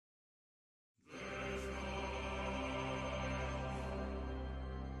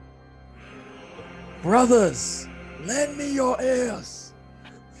Brothers, lend me your ears.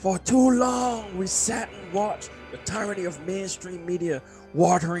 For too long, we sat and watched the tyranny of mainstream media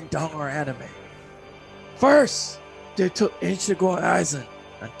watering down our anime. First, they took Ichigo and Aizen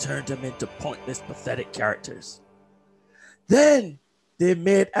and turned them into pointless, pathetic characters. Then, they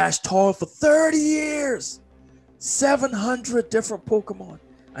made Ash toil for 30 years, 700 different Pokemon,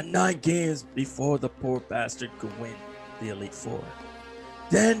 and 9 games before the poor bastard could win the Elite Four.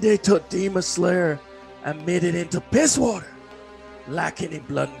 Then they took Demon Slayer and made it into piss water, lacking in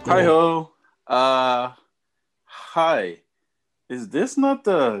blood and gore. Hi-ho. Hi. Is this not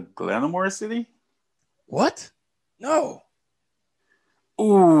the Glenmore city? What? No.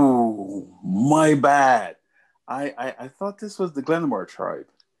 Ooh, my bad. I thought this was the Glenmore tribe.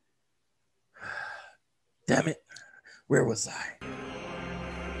 Damn it. Where was I?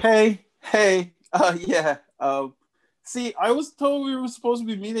 Hey. Yeah. See, I was told we were supposed to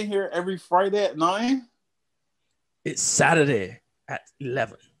be meeting here every Friday at 9. It's Saturday at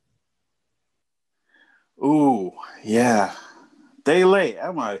 11. Ooh, yeah. Day late,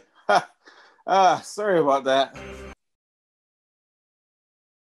 am I? Sorry about that.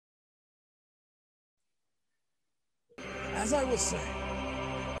 As I was saying.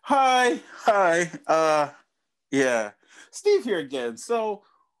 Hi. Yeah. Steve here again. So,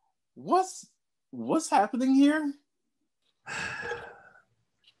 what's happening here?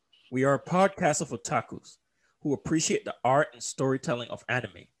 We are a podcast of otakus who appreciate the art and storytelling of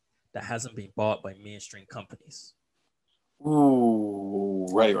anime that hasn't been bought by mainstream companies. Ooh,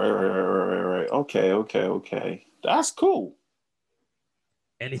 right. Okay. That's cool.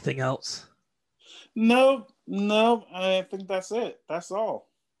 Anything else? No, I think that's it. That's all.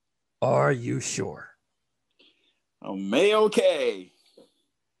 Are you sure? Okay.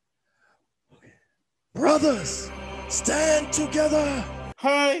 Brothers, stand together.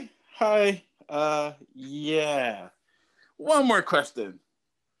 Hi. Yeah. One more question.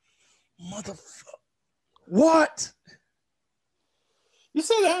 Motherfucker. What? You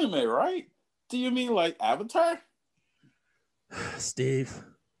said anime, right? Do you mean like Avatar? Steve,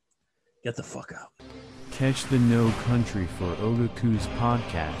 get the fuck out. Catch the No Country for Otakus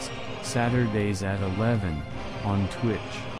podcast, Saturdays at 11, on Twitch.